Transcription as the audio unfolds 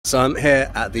So I'm here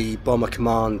at the Bomber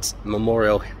Command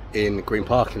Memorial in Green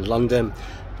Park in London,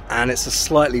 and it's a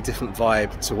slightly different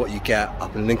vibe to what you get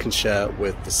up in Lincolnshire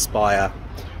with the spire,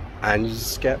 and you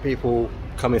just get people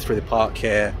coming through the park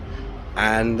here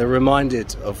and they're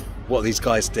reminded of what these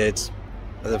guys did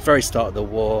at the very start of the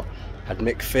war. Had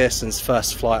McPherson's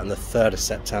first flight on the 3rd of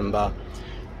September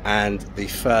and the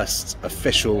first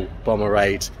official bomber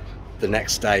raid the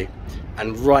next day,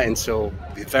 and right until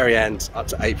the very end, up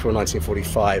to April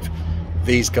 1945,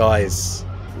 these guys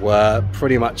were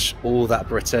pretty much all that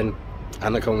Britain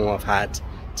and the Commonwealth had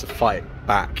to fight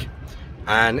back.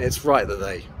 And it's right that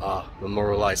they are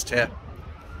memorialised here,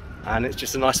 and it's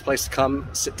just a nice place to come,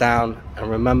 sit down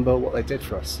and remember what they did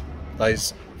for us.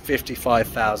 Those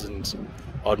 55,000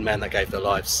 odd men that gave their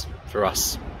lives for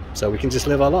us, so we can just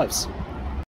live our lives.